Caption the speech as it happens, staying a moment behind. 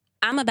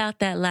I'm about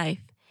that life.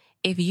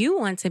 If you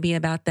want to be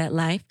about that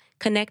life,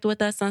 connect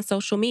with us on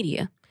social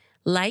media.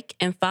 Like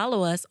and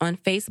follow us on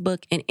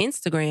Facebook and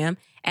Instagram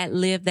at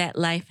Live That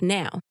Life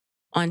Now,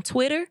 on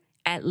Twitter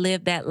at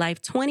Live That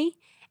Life 20,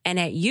 and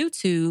at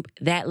YouTube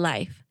That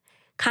Life.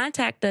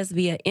 Contact us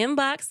via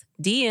inbox,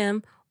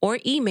 DM, or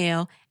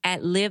email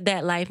at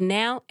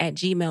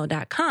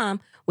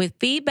livethatlifenow@gmail.com with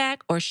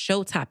feedback or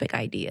show topic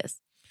ideas.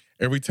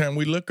 Every time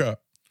we look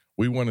up,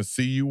 we want to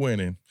see you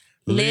winning.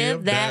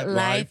 Live that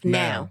life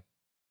now.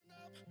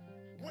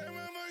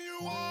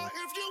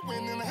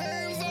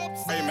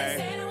 Hey, man.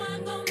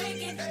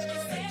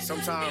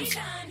 Sometimes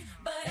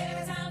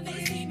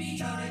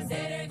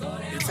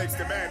it takes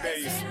the bad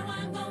days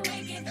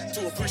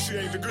to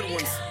appreciate the good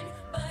ones.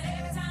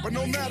 But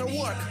no matter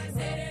what,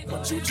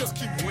 but you just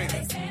keep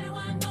winning.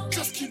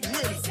 Just keep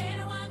winning.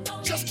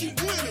 Just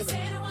keep winning. Winning.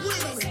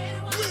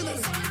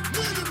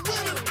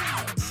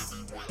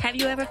 Have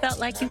you ever felt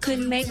like you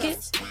couldn't make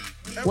it?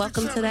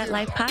 Welcome to That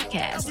Life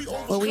podcast,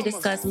 where we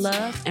discuss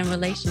love and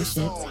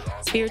relationships,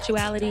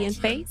 spirituality and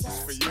faith,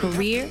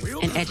 career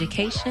and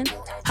education,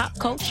 pop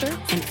culture,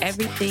 and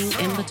everything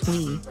in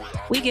between.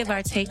 We give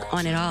our take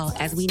on it all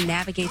as we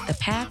navigate the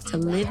path to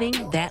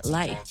living that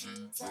life.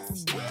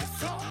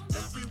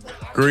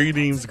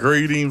 Greetings.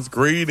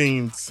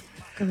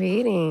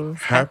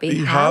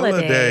 Happy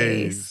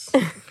holidays.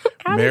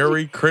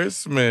 Merry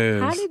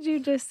Christmas. How did you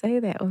just say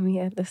that with me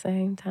at the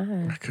same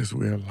time? Because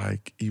we're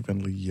like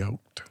evenly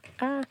yoked.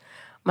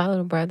 My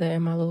little brother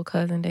and my little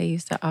cousin, they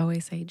used to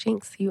always say,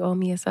 Jinx, you owe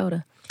me a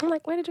soda. I'm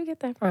like, where did you get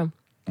that from?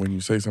 When you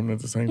say something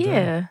at the same time?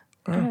 Yeah.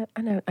 I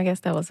know. I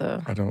guess that was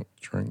a I don't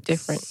drink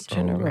different soda,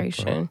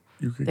 generation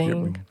but you could thing. get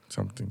me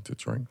something to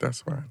drink. That's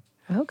fine.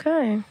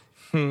 Okay.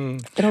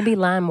 It'll be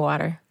lime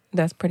water.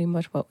 That's pretty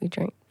much what we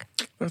drink.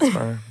 That's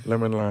fine.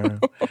 Lemon lime.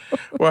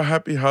 Well,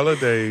 happy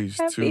holidays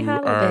to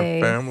our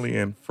family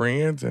and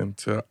friends and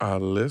to our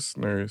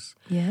listeners.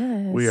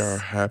 Yes. We are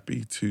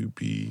happy to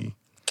be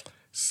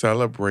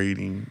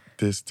celebrating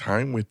this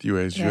time with you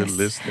as you're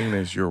listening,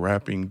 as you're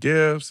wrapping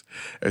gifts,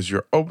 as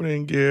you're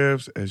opening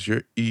gifts, as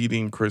you're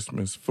eating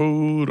Christmas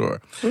food or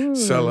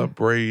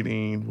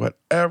celebrating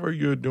whatever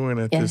you're doing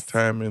at this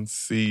time and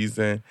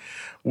season.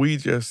 We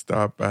just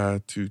stopped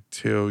by to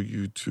tell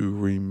you to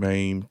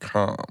remain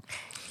calm.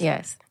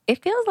 Yes.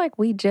 It feels like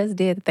we just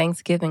did the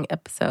Thanksgiving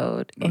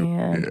episode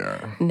and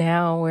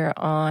now we're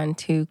on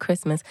to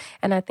Christmas.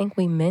 And I think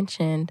we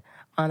mentioned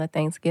on the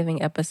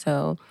Thanksgiving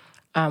episode,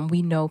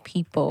 we know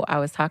people. I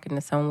was talking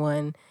to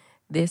someone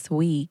this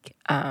week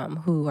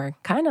who are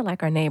kind of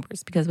like our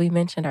neighbors because we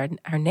mentioned our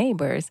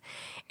neighbors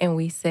and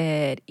we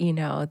said, you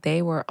know,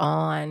 they were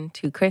on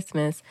to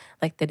Christmas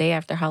like the day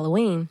after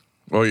Halloween.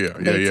 Oh, yeah.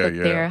 They took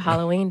their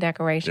Halloween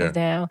decorations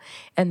down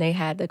and they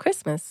had the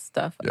Christmas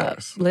stuff up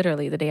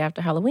literally the day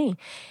after Halloween.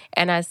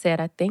 And I said,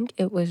 I think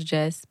it was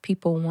just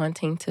people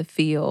wanting to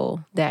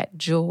feel that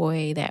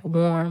joy, that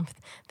warmth,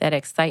 that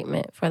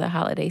excitement for the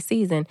holiday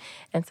season.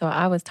 And so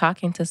I was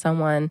talking to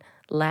someone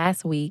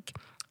last week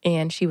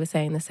and she was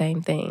saying the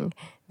same thing,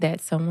 that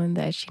someone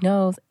that she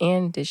knows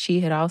and that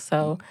she had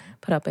also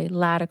put up a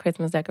lot of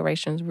Christmas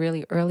decorations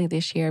really early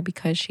this year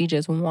because she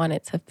just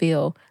wanted to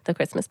feel the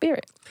Christmas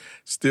spirit.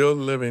 Still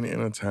living in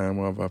a time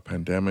of a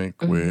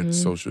pandemic with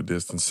social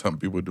distance. Some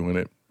people doing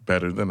it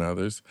better than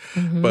others.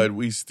 But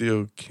we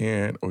still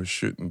can't or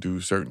shouldn't do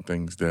certain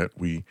things that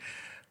we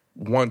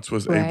once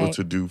was able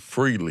to do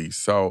freely.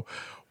 So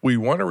we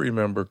want to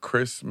remember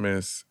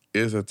Christmas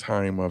is a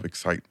time of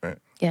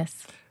excitement.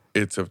 Yes.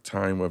 It's a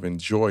time of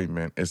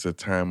enjoyment. It's a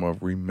time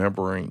of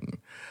remembering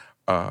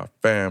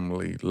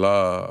family,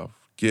 love,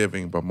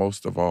 giving, but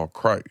most of all,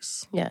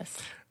 Christ. Yes.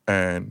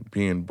 And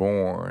being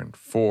born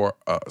for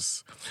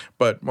us.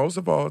 But most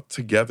of all,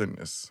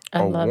 togetherness.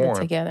 I love the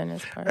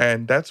togetherness part.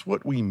 And that's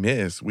what we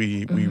miss.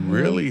 We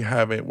really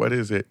haven't, what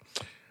is it?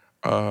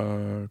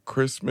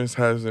 Christmas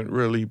hasn't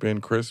really been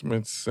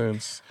Christmas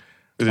since,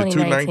 is it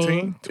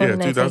 2019? Yeah,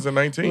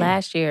 2019.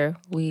 Last year,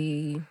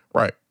 we...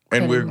 Right.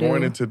 And we're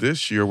going into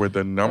this year where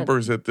the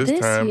numbers at this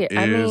time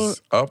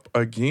is up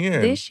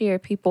again. This year,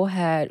 people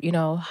had, you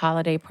know,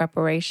 holiday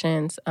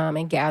preparations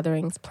and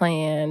gatherings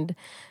planned,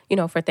 you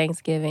know, for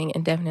Thanksgiving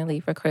and definitely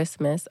for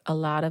Christmas. A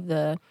lot of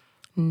the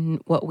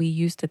what we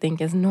used to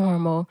think is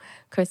normal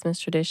Christmas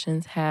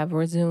traditions have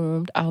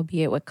resumed,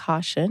 albeit with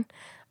caution.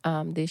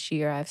 This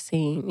year, I've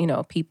seen, you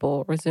know,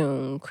 people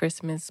resume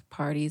Christmas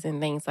parties and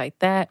things like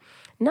that.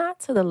 Not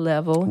to the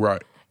level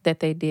that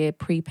they did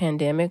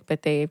pre-pandemic,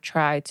 but they've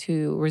tried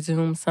to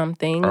resume some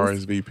things.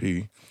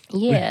 RSVP.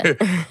 Yeah.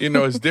 You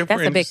know, it's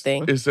different. That's a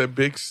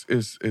big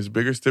thing. It's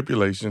bigger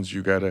stipulations.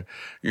 You gotta,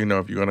 you know,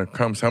 if you're gonna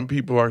come, some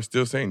people are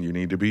still saying you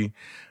need to be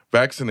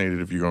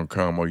vaccinated if you're gonna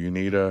come, or you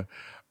need a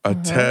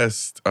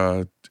test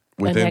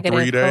within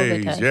 3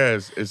 days.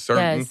 Yes, it's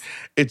certain. Yes.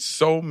 It's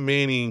so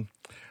many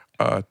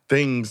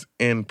things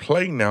in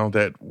play now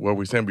that what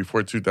we're saying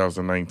before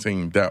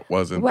 2019, that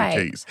wasn't the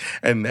case.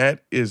 And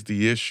that is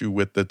the issue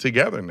with the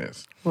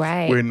togetherness.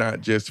 Right. We're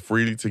not just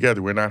freely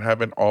together. We're not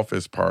having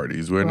office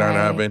parties. We're not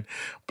having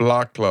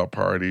block club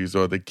parties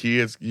or the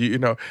kids. You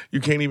know,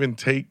 you can't even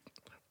take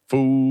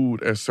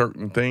food, as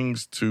certain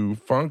things to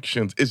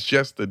functions. It's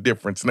just the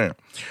difference now.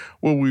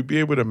 Will we be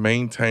able to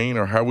maintain,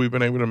 or have we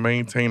been able to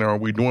maintain, or are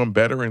we doing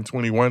better in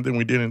 21 than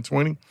we did in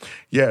 20?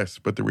 Yes,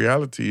 but the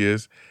reality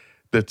is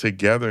the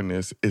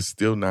togetherness is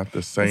still not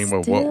the same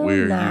of what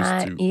we're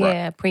used to.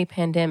 Yeah, right.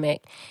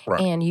 Pre-pandemic.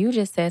 Right. And you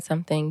just said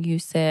something. You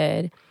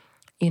said,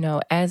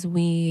 as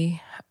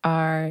we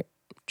are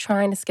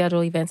trying to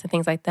schedule events and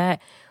things like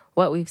that,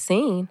 what we've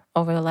seen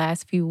over the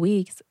last few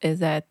weeks is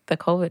that the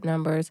COVID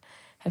numbers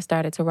have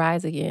started to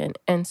rise again.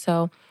 And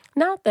so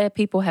not that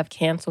people have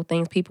canceled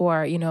things. People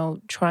are,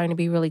 trying to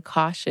be really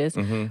cautious,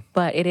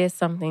 but it is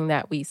something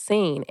that we've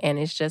seen. And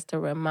it's just a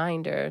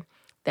reminder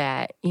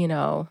that,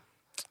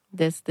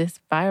 this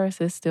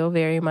virus is still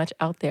very much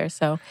out there.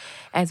 So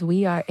as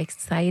we are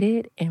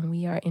excited and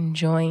we are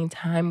enjoying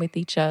time with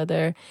each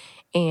other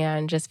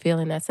and just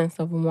feeling that sense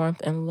of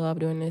warmth and love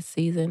during this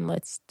season,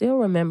 let's still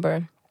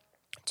remember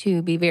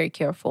to be very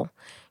careful,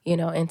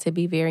 and to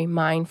be very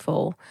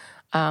mindful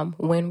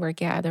when we're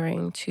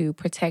gathering, to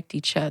protect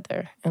each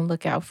other and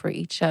look out for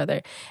each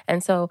other.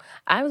 And so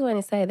I was going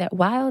to say that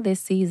while this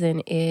season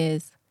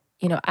is,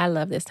 I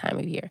love this time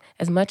of year.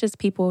 As much as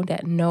people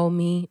that know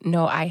me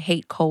know I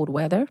hate cold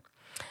weather,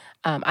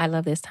 I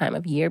love this time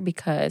of year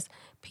because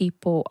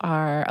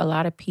a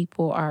lot of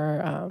people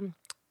are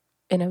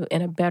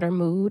in a better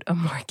mood, a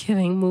more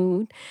giving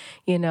mood.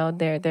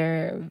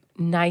 They're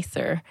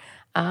nicer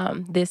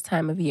this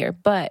time of year.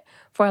 But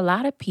for a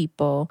lot of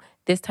people,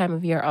 this time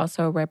of year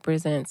also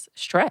represents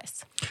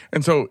stress.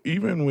 And so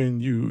even when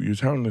you're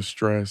telling the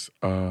stress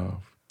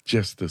of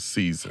just the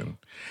season,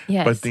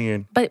 yes,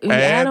 but you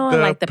add on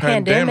like the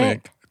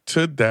pandemic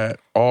to that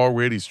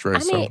already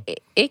stress. I mean,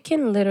 it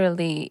can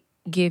literally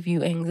give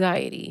you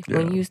anxiety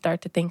when you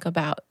start to think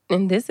about,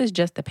 and this is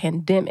just the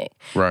pandemic.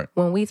 Right.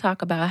 When we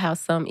talk about how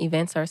some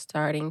events are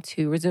starting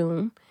to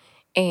resume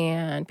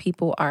and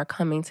people are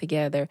coming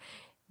together,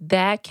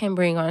 that can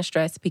bring on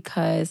stress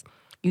because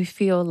you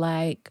feel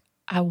like,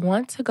 I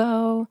want to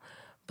go,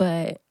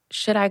 but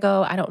should I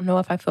go? I don't know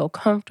if I feel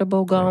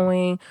comfortable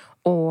going,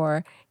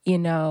 or,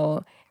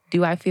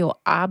 do I feel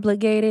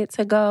obligated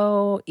to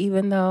go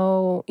even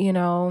though,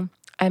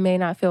 I may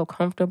not feel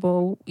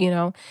comfortable,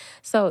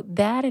 So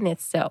that in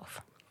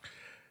itself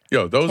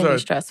those can are be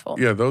stressful.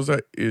 Yeah, those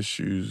are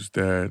issues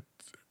that,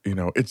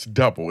 it's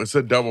double. It's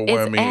a double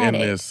whammy in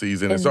this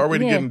season. It's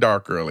already getting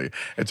dark early.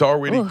 It's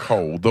already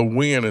cold. The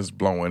wind is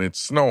blowing. It's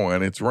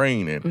snowing. It's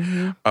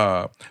raining.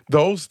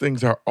 Those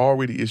things are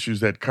already issues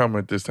that come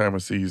at this time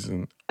of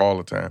season all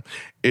the time.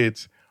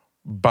 It's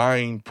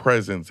buying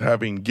presents,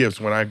 having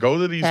gifts. When I go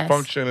to these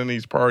functions and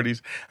these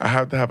parties, I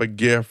have to have a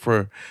gift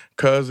for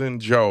Cousin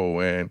Joe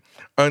and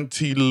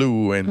Auntie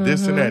Lou and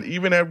this and that.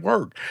 Even at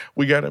work,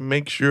 we got to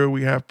make sure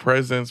we have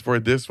presents for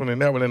this one and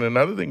that one. And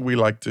another thing we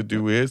like to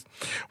do is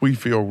we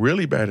feel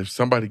really bad if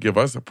somebody give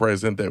us a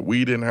present that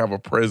we didn't have a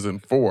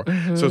present for.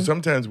 So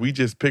sometimes we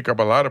just pick up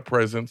a lot of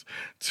presents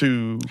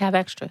to have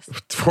extras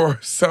for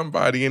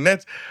somebody. And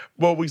that's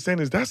what we're saying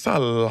is that's a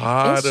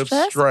lot of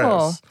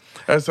stress.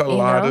 That's a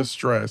lot of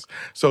stress.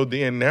 So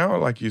then now,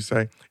 like you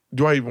say,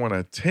 do I even want to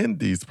attend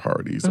these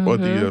parties or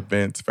the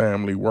events,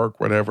 family, work,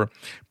 whatever,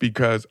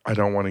 because I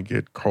don't want to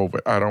get COVID.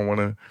 I don't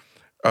want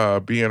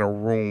to be in a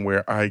room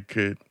where I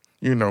could,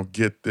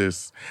 get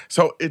this.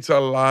 So it's a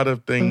lot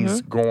of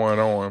things going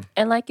on.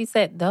 And like you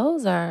said,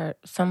 those are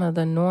some of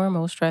the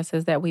normal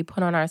stresses that we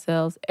put on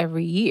ourselves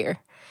every year,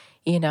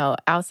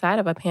 outside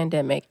of a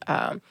pandemic.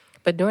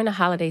 But during the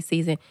holiday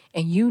season,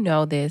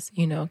 and this,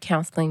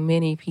 counseling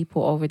many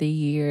people over the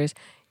years,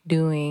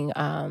 doing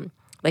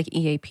like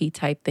EAP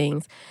type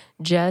things,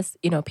 just,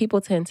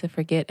 people tend to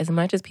forget, as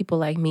much as people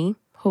like me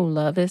who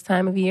love this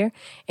time of year,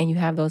 and you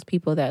have those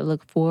people that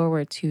look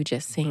forward to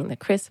just seeing the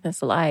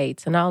Christmas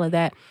lights and all of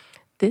that.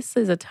 This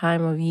is a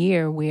time of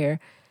year where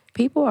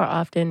people are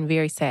often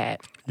very sad.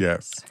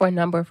 Yes. For a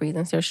number of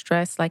reasons. They're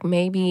stressed. Like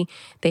maybe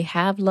they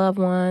have loved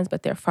ones,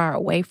 but they're far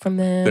away from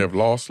them. They've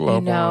lost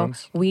loved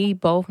ones. We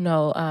both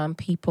know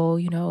people,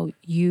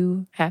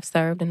 you have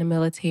served in the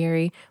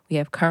military. We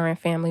have current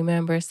family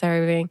members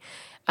serving.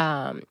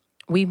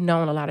 We've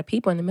known a lot of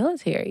people in the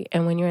military.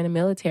 And when you're in the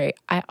military,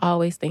 I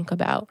always think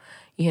about,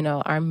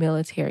 our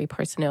military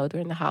personnel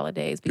during the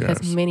holidays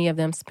because many of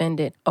them spend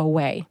it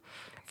away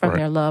from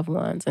their loved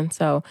ones. And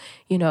so,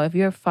 if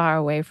you're far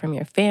away from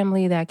your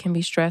family, that can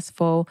be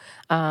stressful.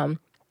 Or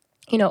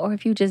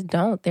if you just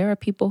don't, there are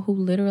people who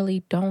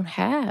literally don't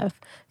have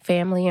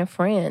family and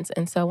friends.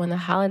 And so when the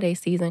holiday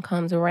season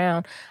comes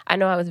around, I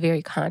know I was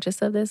very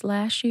conscious of this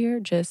last year,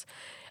 just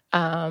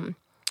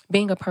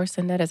being a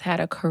person that has had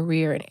a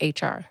career in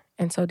HR.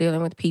 And so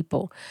dealing with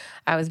people,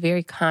 I was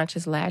very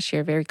conscious last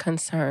year, very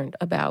concerned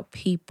about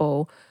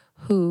people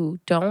who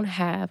don't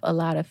have a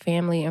lot of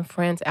family and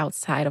friends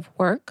outside of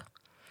work.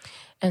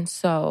 And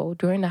so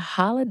during the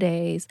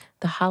holidays,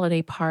 the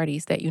holiday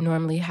parties that you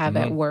normally have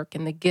at work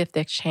and the gift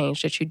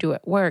exchange that you do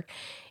at work,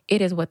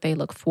 it is what they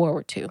look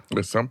forward to.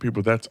 With some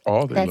people, that's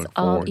all they look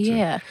forward to.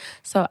 Yeah.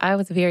 So I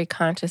was very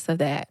conscious of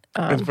that.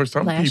 And for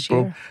some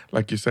people, year.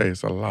 like you say,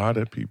 it's a lot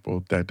of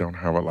people that don't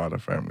have a lot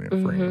of family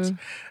and friends.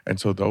 And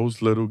so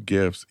those little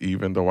gifts,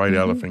 even the white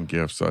elephant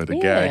gifts or the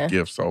gag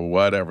gifts or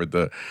whatever,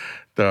 the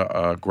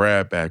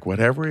grab bag,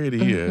 whatever it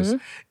is,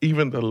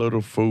 even the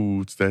little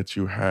foods that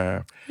you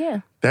have,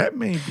 that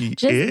may be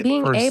just it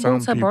being for able some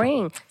to people.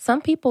 bring.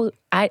 Some people,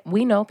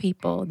 we know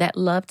people that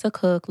love to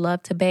cook,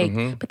 love to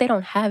bake, but they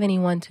don't have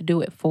anyone to do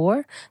it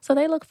for. So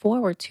they look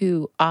forward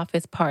to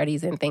office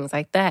parties and things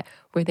like that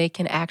where they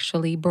can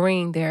actually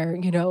bring their,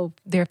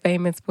 they're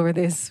famous for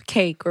this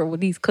cake or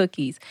these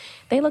cookies.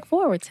 They look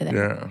forward to that.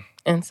 Yeah.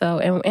 And so,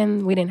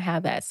 and we didn't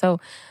have that. So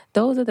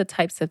those are the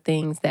types of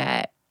things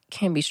that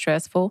can be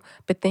stressful,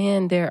 but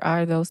then there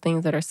are those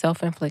things that are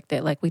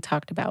self-inflicted, like we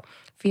talked about,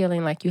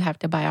 feeling like you have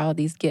to buy all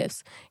these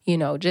gifts,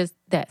 just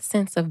that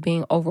sense of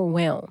being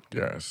overwhelmed.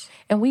 Yes.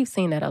 And we've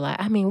seen that a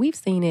lot. I mean, we've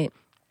seen it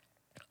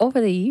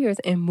over the years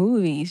in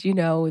movies,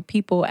 with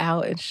people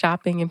out and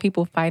shopping and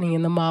people fighting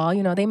in the mall.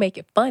 They make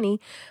it funny,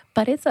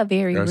 but it's a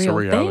very real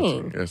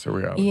thing. It's a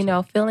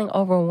reality. Feeling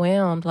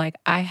overwhelmed, like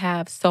I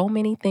have so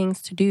many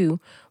things to do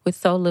with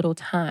so little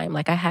time.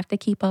 Like I have to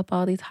keep up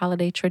all these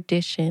holiday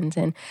traditions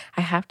and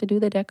I have to do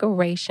the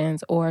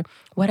decorations. Or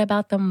what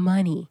about the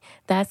money?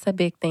 That's a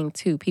big thing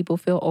too. People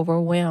feel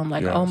overwhelmed,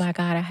 like, oh my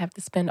God, I have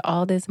to spend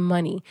all this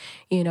money,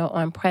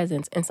 on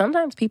presents. And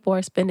sometimes people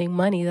are spending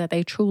money that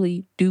they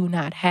truly do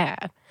not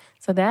have.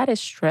 So that is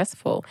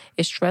stressful.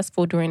 It's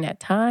stressful during that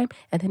time,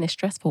 and then it's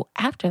stressful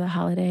after the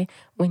holiday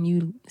when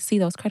you see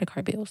those credit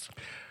card bills.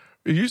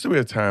 It used to be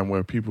a time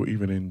where people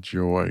even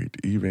enjoyed,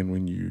 even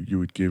when you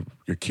would give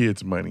your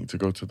kids money to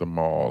go to the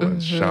mall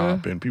and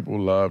shop, and people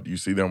loved, you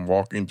see them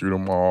walking through the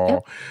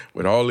mall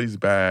with all these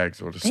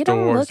bags or the they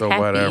stores don't look or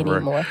whatever.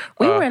 Anymore.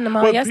 We were in the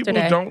mall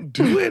yesterday. People don't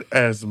do it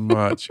as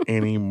much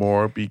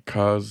anymore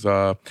because,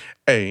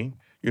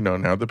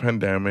 now the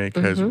pandemic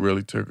has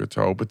really took a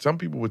toll, but some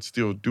people would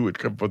still do it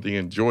for the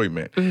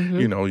enjoyment.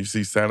 You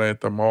see Santa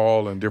at the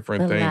mall and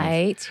different things.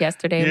 Lights.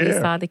 Yesterday we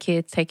saw the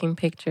kids taking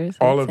pictures.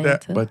 All of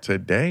that. But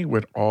today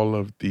with all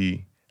of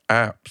the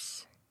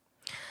apps.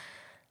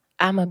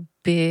 I'm a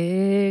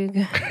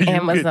big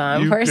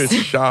Amazon person. You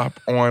could shop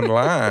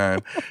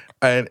online.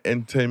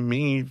 And to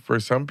me,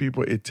 for some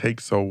people, it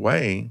takes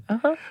away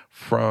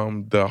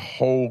from the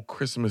whole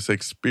Christmas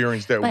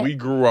experience that we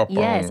grew up on.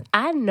 Yes,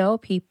 I know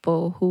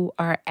people who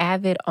are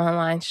avid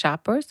online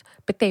shoppers,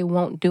 but they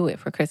won't do it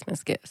for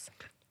Christmas gifts.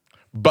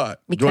 But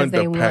during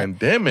the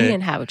pandemic, you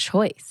didn't have a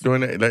choice.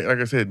 Like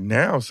I said,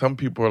 now some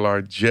people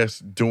are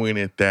just doing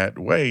it that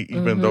way,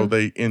 even though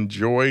they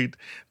enjoyed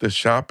the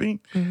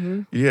shopping.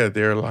 Yeah,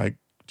 they're like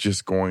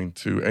just going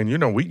to,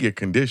 and we get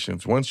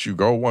conditions. Once you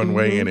go one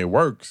way and it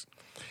works,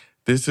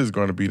 this is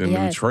going to be the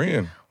new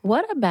trend.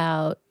 What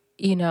about,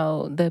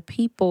 the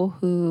people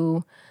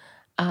who,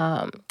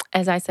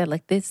 as I said,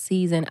 like this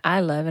season,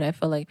 I love it. I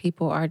feel like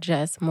people are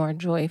just more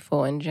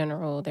joyful in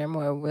general. They're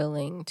more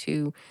willing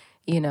to,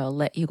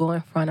 let you go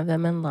in front of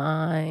them in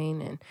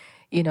line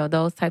and,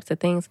 those types of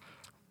things.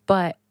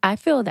 But I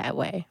feel that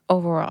way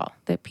overall,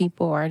 that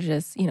people are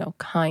just,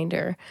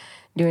 kinder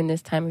during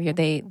this time of year.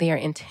 They are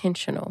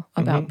intentional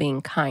about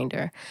being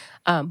kinder.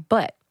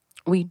 But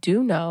we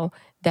do know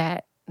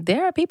that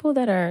there are people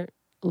that are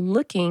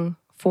looking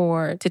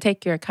to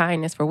take your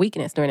kindness for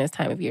weakness during this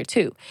time of year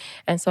too.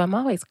 And so I'm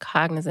always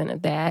cognizant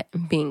of that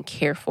and being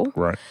careful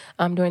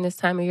during this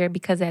time of year,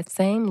 because that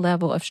same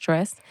level of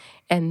stress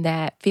and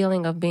that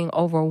feeling of being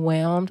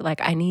overwhelmed,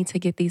 like I need to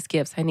get these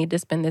gifts, I need to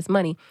spend this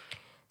money.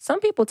 Some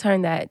people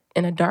turn that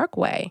in a dark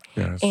way.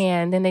 Yes.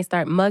 And then they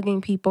start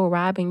mugging people,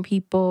 robbing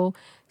people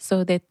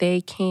so that they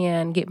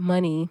can get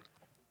money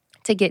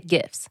to get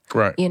gifts,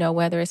 right?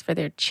 Whether it's for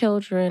their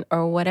children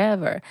or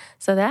whatever.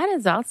 So that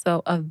is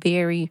also a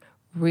very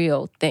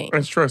real thing.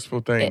 A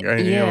stressful thing.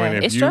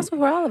 It's stressful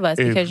for all of us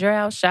because you're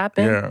out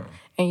shopping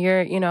and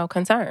you're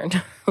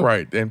concerned.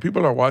 Right. And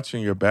people are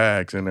watching your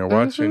bags and they're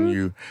watching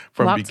you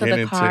from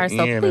beginning to end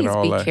so and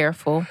all that. Please be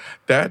careful.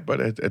 But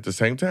at the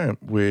same time,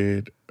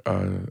 with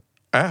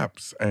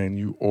apps and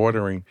you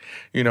ordering,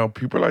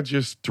 people are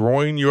just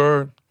throwing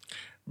your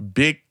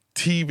big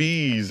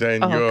TVs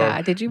and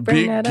your Did you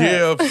bring big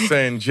gifts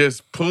and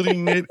just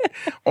putting it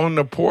on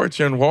the porch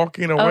and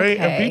walking away,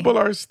 and people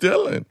are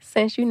stealing.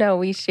 Since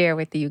we share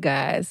with you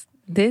guys,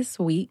 this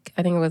week,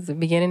 I think it was the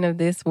beginning of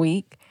this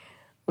week,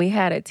 we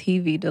had a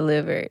TV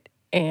delivered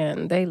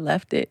and they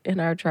left it in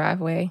our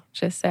driveway,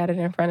 just sat it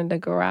in front of the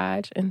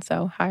garage. And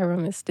so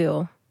Hiram is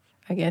still,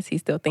 I guess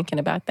he's still thinking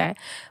about that.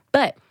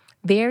 But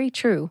very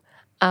true.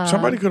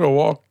 Somebody could have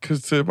walked,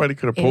 because somebody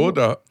could have pulled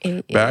up,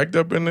 backed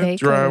up in the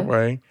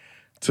driveway,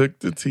 took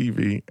the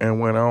TV and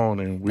went on,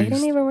 and they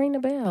didn't even ring the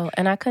bell,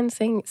 and I couldn't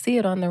see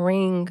it on the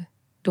Ring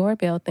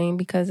doorbell thing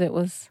because it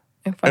was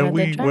in front of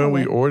the driveway. When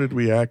we ordered,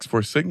 we asked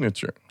for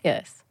signature.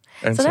 Yes,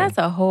 and so that's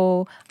a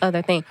whole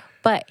other thing.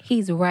 But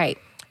he's right.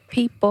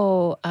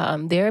 people,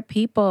 there are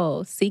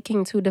people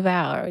seeking to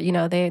devour. You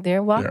know,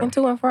 they're walking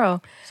to and fro.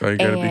 So you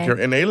got to be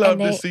careful. And they love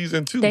this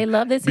season too. They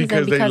love this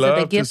season because of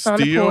the gifts on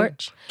the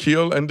porch.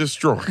 Kill and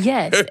destroy.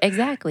 Yes,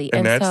 exactly.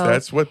 and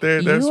that's what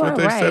they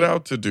set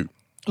out to do.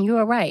 You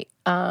are right.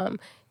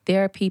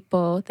 There are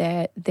people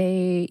that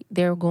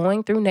they're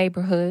going through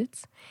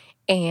neighborhoods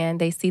and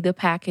they see the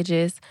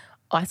packages.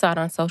 I saw it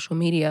on social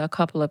media, a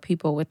couple of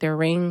people with their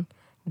Ring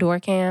door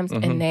cams,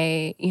 and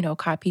they,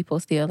 caught people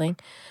stealing,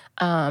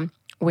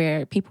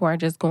 where people are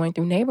just going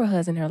through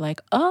neighborhoods and they're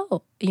like,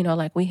 oh,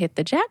 like we hit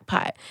the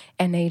jackpot.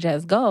 And they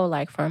just go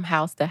like from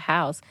house to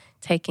house,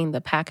 taking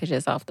the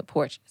packages off the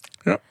porches.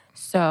 Yep.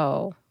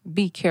 So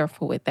be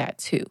careful with that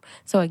too.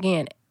 So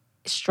again,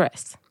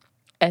 stress.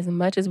 As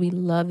much as we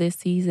love this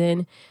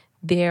season,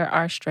 there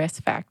are stress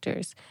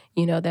factors,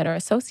 that are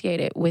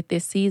associated with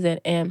this season.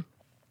 And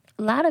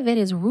a lot of it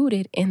is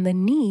rooted in the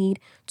need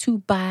to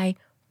buy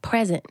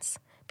presents.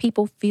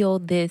 People feel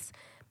this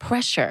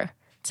pressure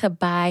to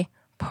buy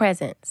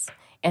presents.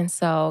 And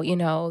so,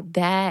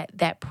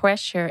 that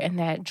pressure and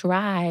that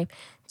drive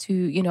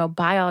to,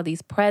 buy all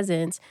these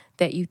presents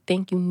that you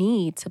think you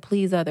need to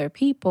please other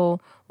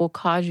people will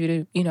cause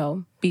you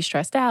to, be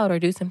stressed out or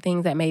do some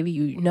things that maybe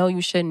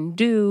you shouldn't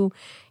do.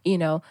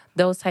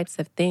 Those types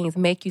of things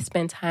make you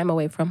spend time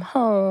away from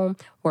home,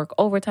 work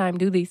overtime,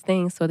 do these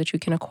things so that you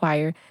can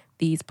acquire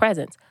these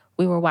presents.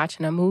 We were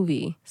watching a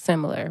movie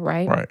similar,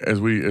 right? Right. As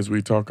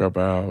we talk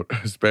about,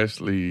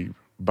 especially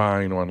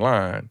buying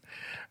online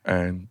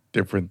and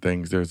different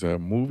things, there's a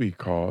movie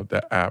called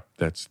The App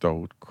That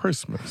Stole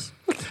Christmas.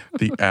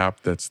 The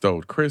App That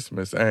Stole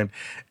Christmas. And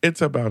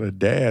it's about a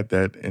dad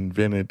that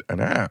invented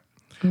an app.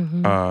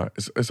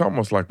 It's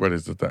almost like, what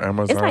is it, the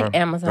Amazon? It's like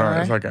Amazon.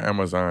 It's like an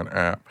Amazon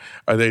app.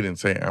 They didn't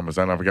say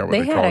Amazon. I forgot what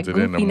they called it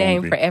in the movie. They had a goofy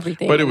name for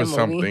everything. But it was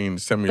something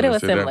similar. But it was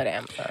similar to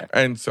Amazon.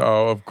 And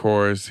so, of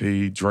course,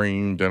 he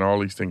dreamed and all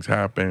these things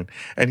happened.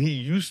 And he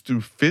used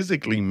to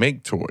physically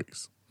make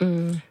toys.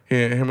 Him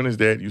and his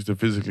dad used to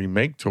physically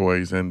make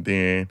toys, and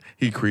then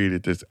he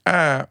created this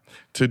app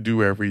to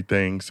do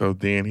everything. So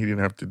then he didn't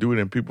have to do it,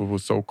 and people were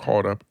so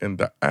caught up in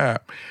the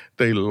app,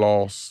 they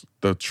lost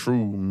the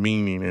true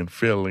meaning and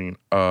feeling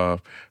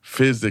of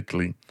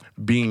physically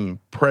being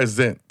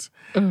present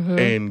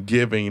and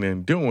giving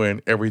and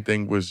doing.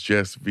 Everything was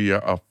just via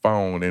a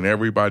phone, and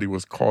everybody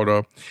was caught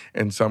up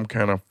in some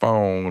kind of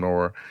phone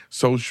or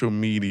social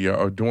media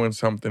or doing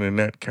something in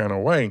that kind of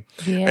way.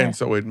 Yeah. And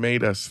so it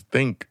made us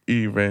think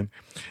even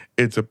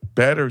it's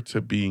better to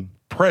be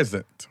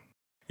present.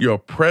 Your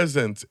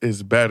presence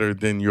is better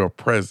than your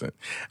present.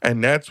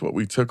 And that's what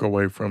we took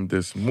away from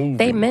this movie.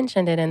 They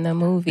mentioned it in the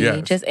movie,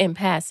 Yes. just in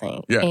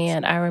passing. Yes.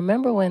 And I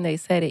remember when they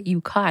said it,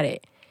 you caught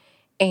it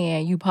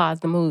and you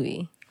paused the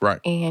movie. Right.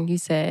 And you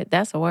said,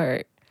 that's a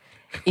word,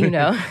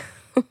 that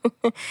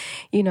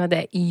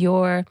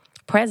your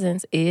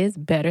presence is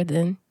better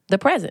than the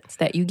presents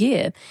that you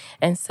give.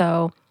 And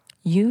so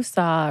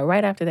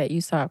right after that, you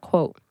saw a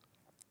quote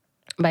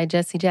by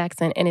Jesse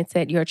Jackson, and it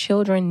said, your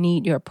children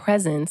need your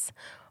presence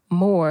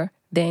more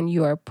than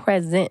your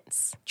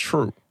presence.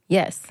 True.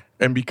 Yes.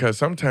 And because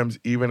sometimes,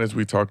 even as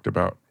we talked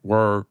about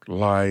work,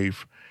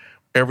 life,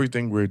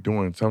 everything we're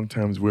doing,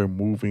 sometimes we're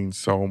moving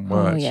so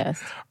much. Oh,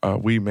 yes.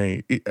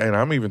 And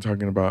I'm even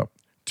talking about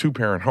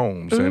two-parent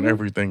homes and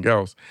everything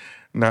else.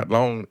 Not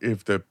long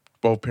if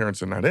both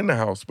parents are not in the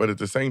house, but at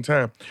the same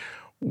time,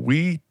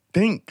 we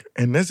think,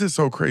 and this is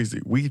so crazy,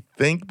 we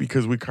think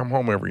because we come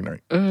home every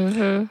night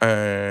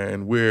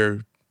and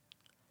we're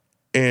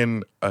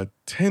in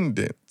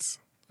attendance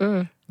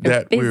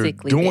that we're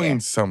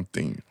doing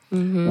something,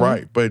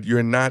 right? But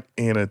you're not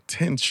in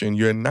attention.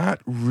 You're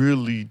not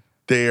really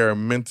there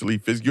mentally,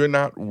 physically. You're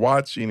not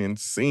watching and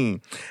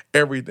seeing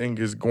everything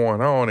is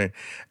going on.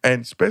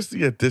 And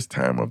especially at this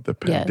time of the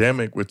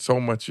pandemic with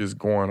so much is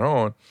going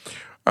on,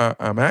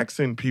 I'm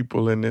asking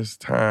people in this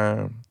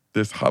time,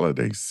 this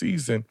holiday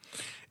season,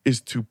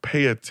 is to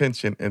pay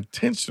attention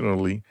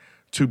intentionally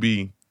to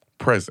be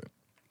present.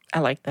 I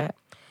like that.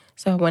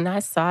 So when I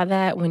saw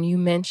that, when you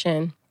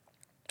mentioned,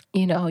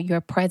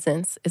 your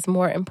presence is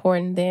more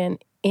important than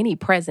any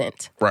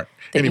present. Right.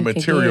 Any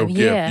material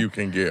gift you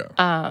can give.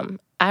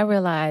 I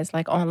realized,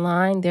 like,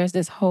 online, there's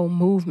this whole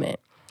movement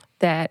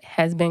that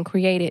has been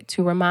created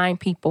to remind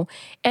people,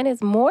 and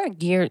it's more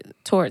geared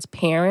towards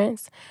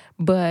parents,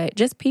 but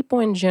just people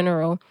in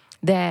general,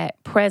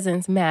 that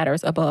presence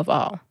matters above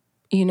all,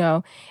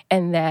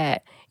 and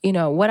that,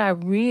 what I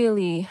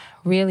really,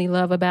 really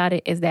love about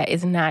it is that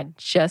it's not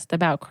just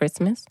about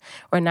Christmas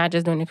or not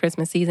just during the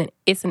Christmas season.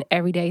 It's an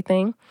everyday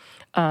thing.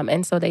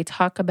 And so they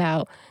talk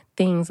about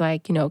things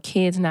like,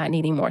 kids not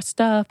needing more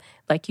stuff.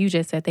 Like you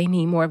just said, they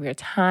need more of your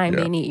time.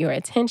 Yeah. They need your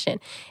attention.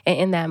 And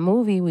in that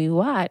movie we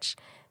watched,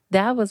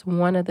 that was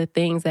one of the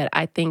things that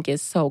I think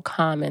is so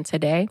common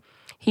today.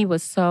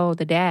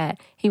 The dad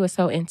was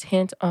so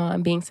intent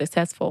on being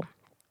successful,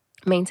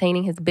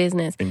 maintaining his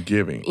business. And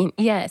giving.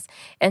 Yes.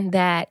 And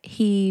that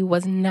he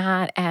was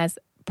not as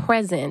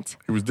present.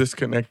 He was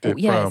disconnected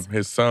from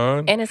his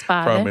son and his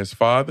father, from his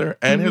father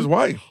and his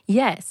wife.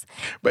 Yes.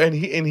 But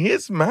in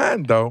his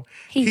mind, though,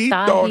 he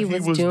thought he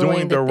was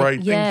doing the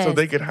right thing so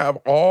they could have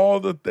all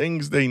the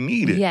things they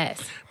needed.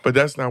 Yes. But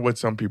that's not what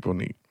some people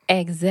need.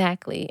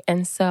 Exactly.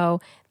 And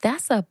so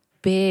that's a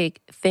big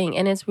thing.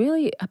 And it's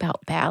really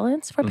about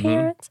balance for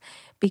parents,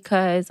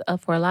 because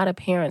for a lot of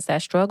parents,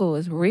 that struggle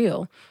is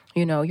real.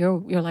 You know,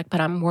 you're like,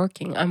 but I'm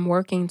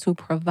working to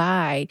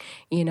provide.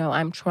 You know,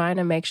 I'm trying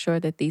to make sure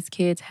that these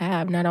kids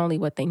have not only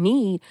what they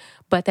need,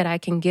 but that I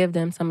can give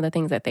them some of the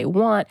things that they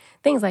want,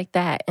 things like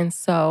that. And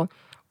so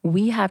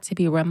we have to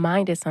be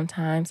reminded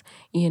sometimes,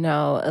 you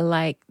know,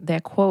 like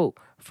that quote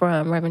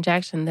from Reverend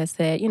Jackson that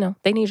said, you know,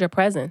 they need your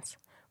presence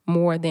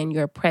more than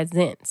your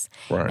presence.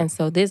 Right. And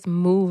so this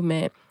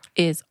movement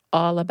is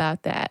all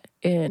about that.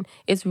 And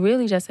it's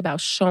really just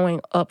about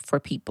showing up for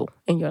people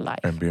in your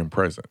life. And being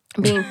present.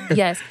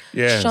 Yes.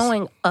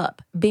 Showing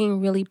up, being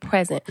really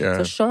present. Yes.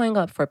 So showing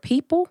up for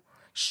people,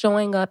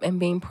 showing up and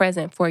being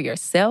present for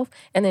yourself,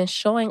 and then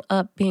showing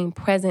up, being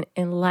present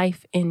in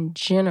life in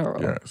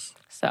general. Yes.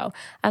 So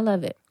I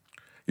love it.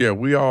 Yeah,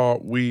 we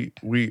all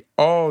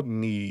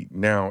need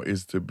now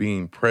is to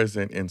being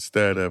present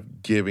instead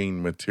of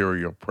giving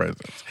material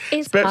presents.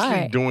 It's especially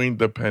hard. During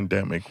the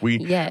pandemic.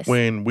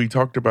 When we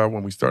talked about,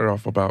 when we started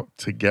off about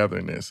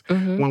togetherness,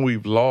 when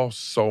we've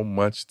lost so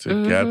much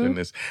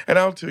togetherness. And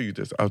I'll tell you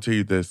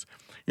this,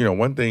 you know,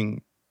 one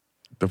thing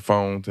the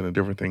phones and the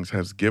different things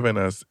has given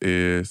us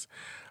is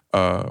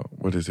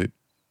what is it?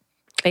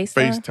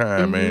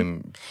 FaceTime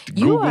and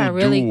Google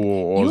Duo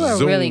or You are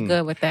Zoom. really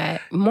good with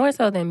that, more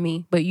so than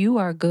me, but you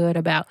are good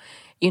about,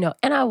 you know,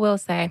 and I will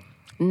say,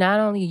 not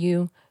only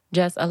you,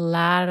 just a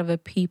lot of the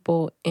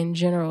people in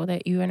general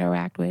that you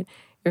interact with,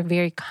 you're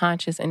very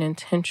conscious and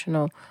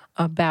intentional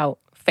about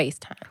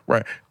FaceTime.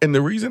 Right. And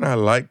the reason I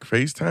like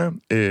FaceTime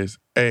is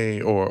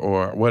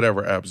or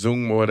whatever app,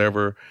 Zoom or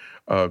whatever,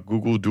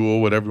 Google Duo,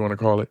 whatever you want to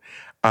call it,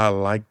 I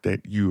like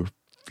that you're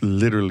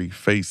literally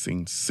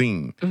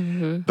seeing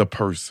the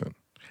person.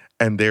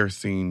 And they're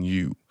seeing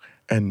you.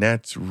 And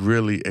that's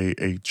really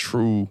a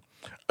true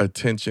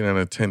attention and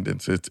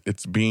attendance.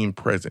 It's being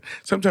present.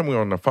 Sometimes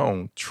we're on the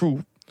phone.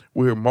 True,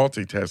 we're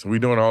multitasking. We're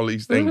doing all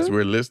these things.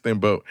 We're listening,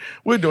 but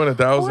we're doing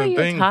 1,000 things.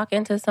 Or you're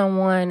talking to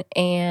someone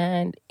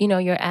and, you know,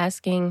 you're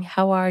asking,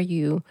 how are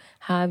you?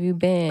 How have you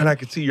been? And I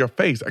can see your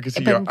face. I can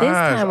see your eyes. But this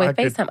time with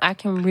FaceTime, I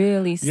can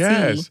really see.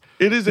 Yes,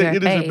 it is a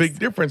big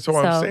difference. So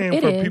I'm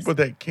saying for people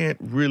that can't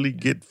really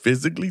get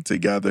physically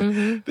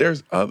together,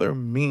 there's other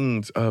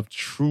means of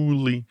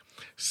truly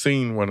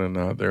seeing one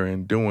another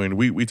and doing.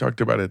 We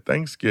talked about at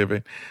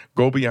Thanksgiving,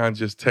 go beyond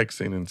just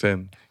texting and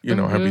saying, you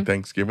know, happy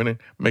Thanksgiving and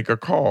make a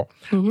call.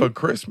 For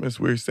Christmas,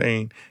 we're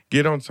saying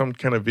get on some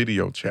kind of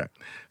video chat,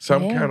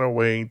 some kind of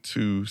way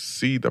to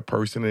see the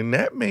person. And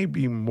that may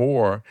be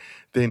more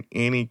than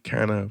any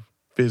kind of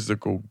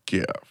physical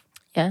gift.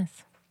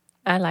 Yes,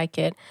 I like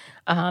it.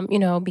 You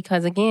know,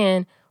 because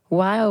again,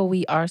 while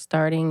we are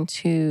starting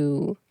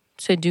to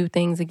do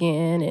things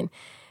again and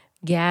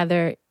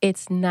gather,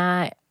 it's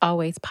not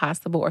always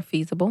possible or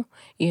feasible.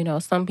 You know,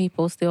 some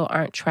people still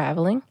aren't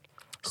traveling.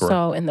 Correct.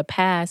 So in the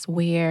past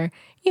where,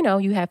 you know,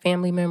 you have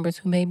family members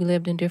who maybe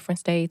lived in different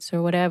states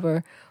or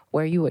whatever,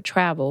 where you would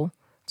travel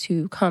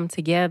to come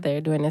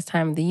together during this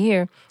time of the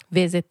year,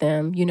 visit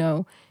them, you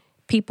know,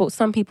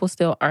 some people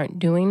still aren't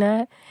doing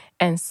that.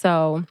 And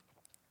so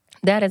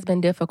that has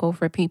been difficult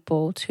for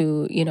people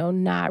to, you know,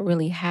 not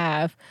really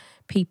have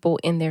people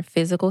in their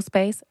physical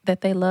space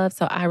that they love.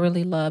 So I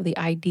really love the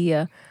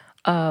idea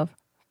of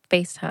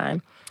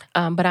FaceTime.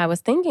 But I was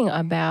thinking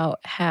about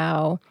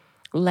how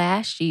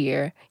last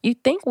year,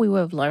 you'd think we would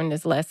have learned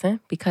this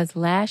lesson, because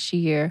last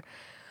year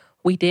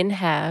we didn't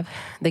have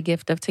the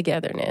gift of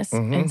togetherness.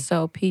 And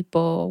so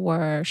people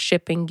were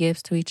shipping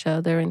gifts to each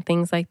other and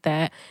things like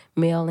that,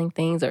 mailing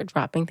things or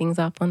dropping things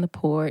off on the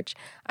porch.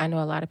 I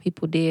know a lot of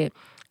people did.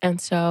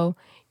 And so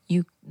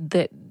you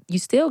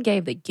still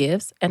gave the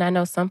gifts. And I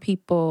know some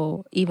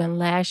people even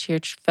last year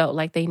felt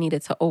like they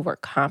needed to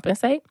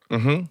overcompensate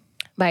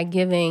by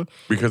giving.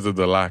 Because of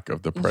the lack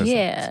of the presence.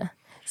 Yeah.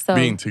 So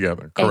being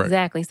together, correct.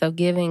 Exactly. So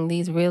giving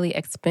these really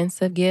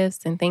expensive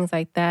gifts and things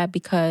like that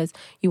because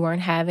you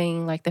weren't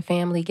having like the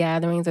family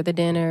gatherings or the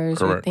dinners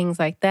or things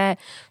like that.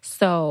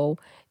 So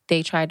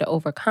they tried to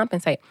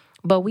overcompensate.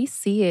 But we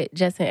see it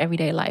just in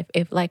everyday life.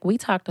 If like we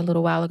talked a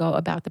little while ago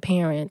about the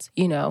parents,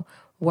 you know,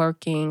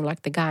 working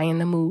like the guy in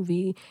the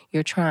movie,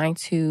 you're trying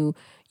to,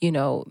 you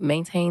know,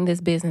 maintain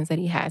this business that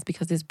he has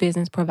because this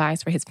business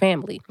provides for his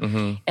family.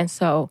 And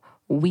so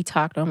we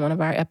talked on one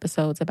of our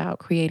episodes about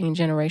creating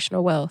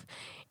generational wealth.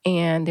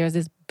 And there's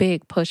this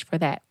big push for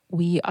that.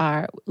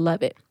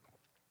 Love it.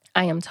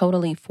 I am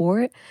totally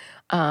for it.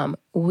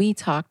 We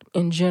talked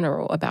in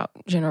general about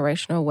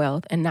generational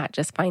wealth and not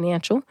just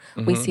financial.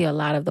 We see a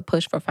lot of the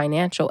push for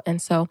financial.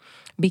 And so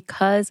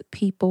because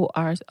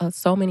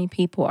so many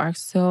people are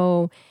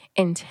so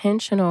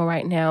intentional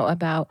right now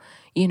about,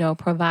 you know,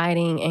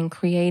 providing and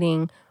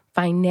creating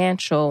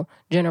financial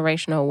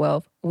generational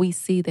wealth, we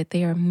see that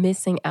they are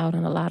missing out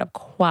on a lot of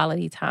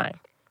quality time.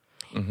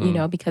 you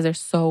know, because they're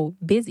so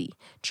busy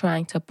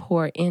trying to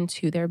pour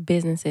into their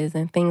businesses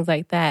and things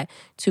like that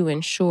to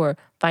ensure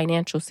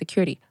financial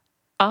security.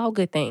 All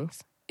good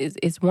things.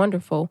 It's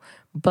wonderful,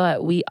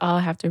 but we all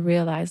have to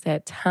realize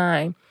that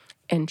time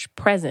and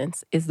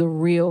presence is the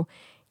real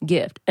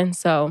gift. And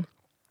so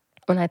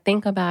when I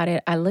think about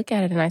it, I look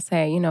at it and I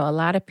say, you know, a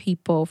lot of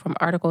people from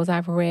articles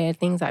I've read,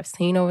 things I've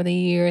seen over the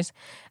years,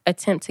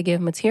 attempt to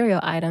give material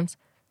items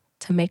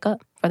to make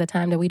up for the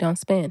time that we don't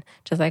spend.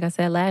 Just like I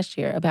said last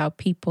year about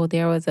people,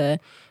 there was a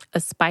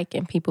spike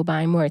in people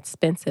buying more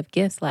expensive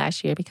gifts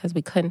last year because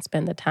we couldn't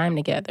spend the time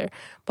together.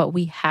 But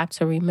we have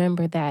to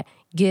remember that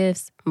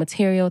gifts,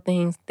 material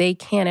things, they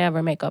can't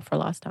ever make up for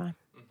lost time.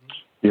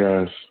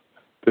 Yes,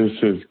 this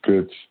is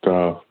good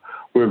stuff.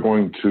 We're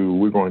going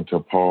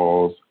to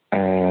pause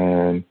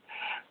and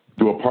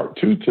do a part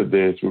 2 to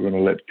this. We're going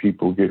to let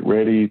people get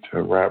ready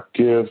to wrap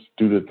gifts,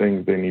 do the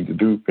things they need to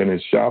do,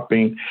 finish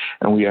shopping,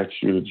 and we ask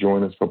you to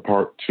join us for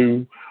part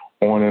 2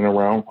 on and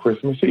around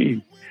Christmas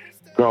Eve.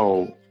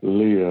 Go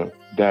live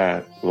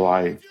that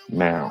life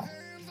now.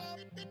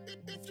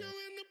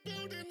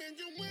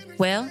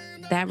 Well,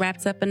 that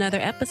wraps up another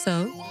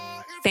episode.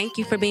 Thank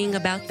you for being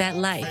about that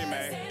life,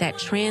 that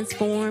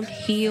transformed,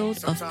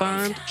 healed,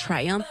 affirmed,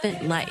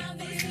 triumphant life.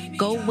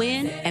 Go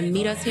win and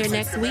meet us here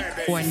next week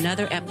for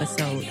another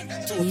episode.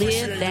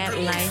 Live that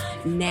life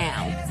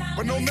now.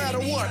 But no matter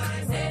what,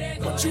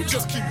 but you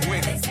just keep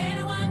winning.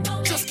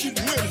 Just keep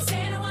winning.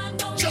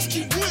 Just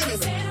keep winning.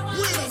 Winning.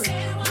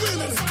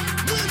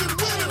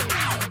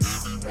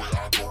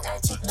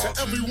 To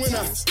every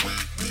winner,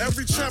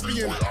 every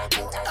champion,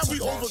 every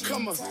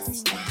overcomer.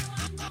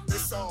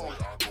 This song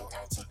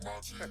is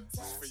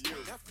for you.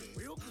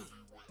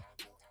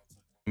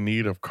 In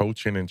need of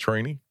coaching and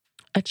training?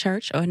 A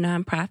church or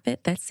nonprofit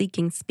that's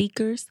seeking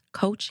speakers,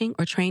 coaching,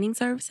 or training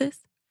services?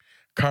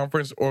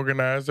 Conference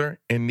organizer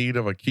in need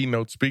of a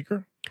keynote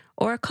speaker?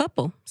 Or a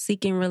couple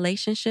seeking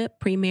relationship,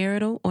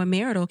 premarital, or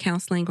marital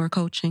counseling or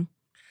coaching?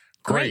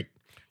 Great.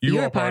 You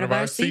are part of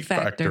our C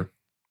Factor.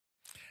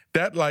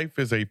 That Life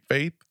is a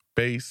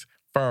faith-based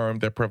firm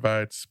that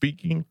provides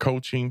speaking,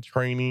 coaching,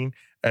 training,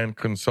 and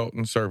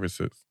consultant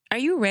services. Are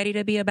you ready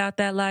to be about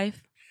that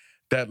life?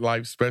 That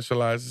Life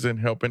specializes in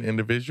helping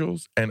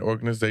individuals and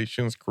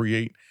organizations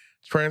create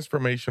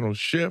transformational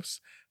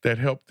shifts that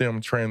help them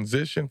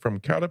transition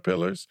from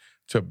caterpillars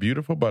to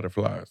beautiful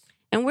butterflies.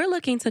 And we're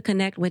looking to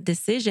connect with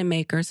decision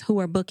makers who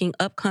are booking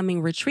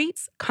upcoming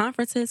retreats,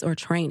 conferences, or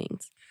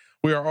trainings.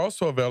 We are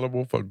also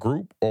available for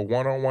group or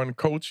one-on-one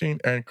coaching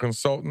and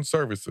consultant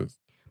services.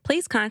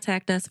 Please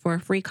contact us for a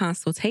free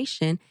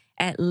consultation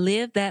at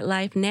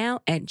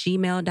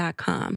livethatlifenow@gmail.com.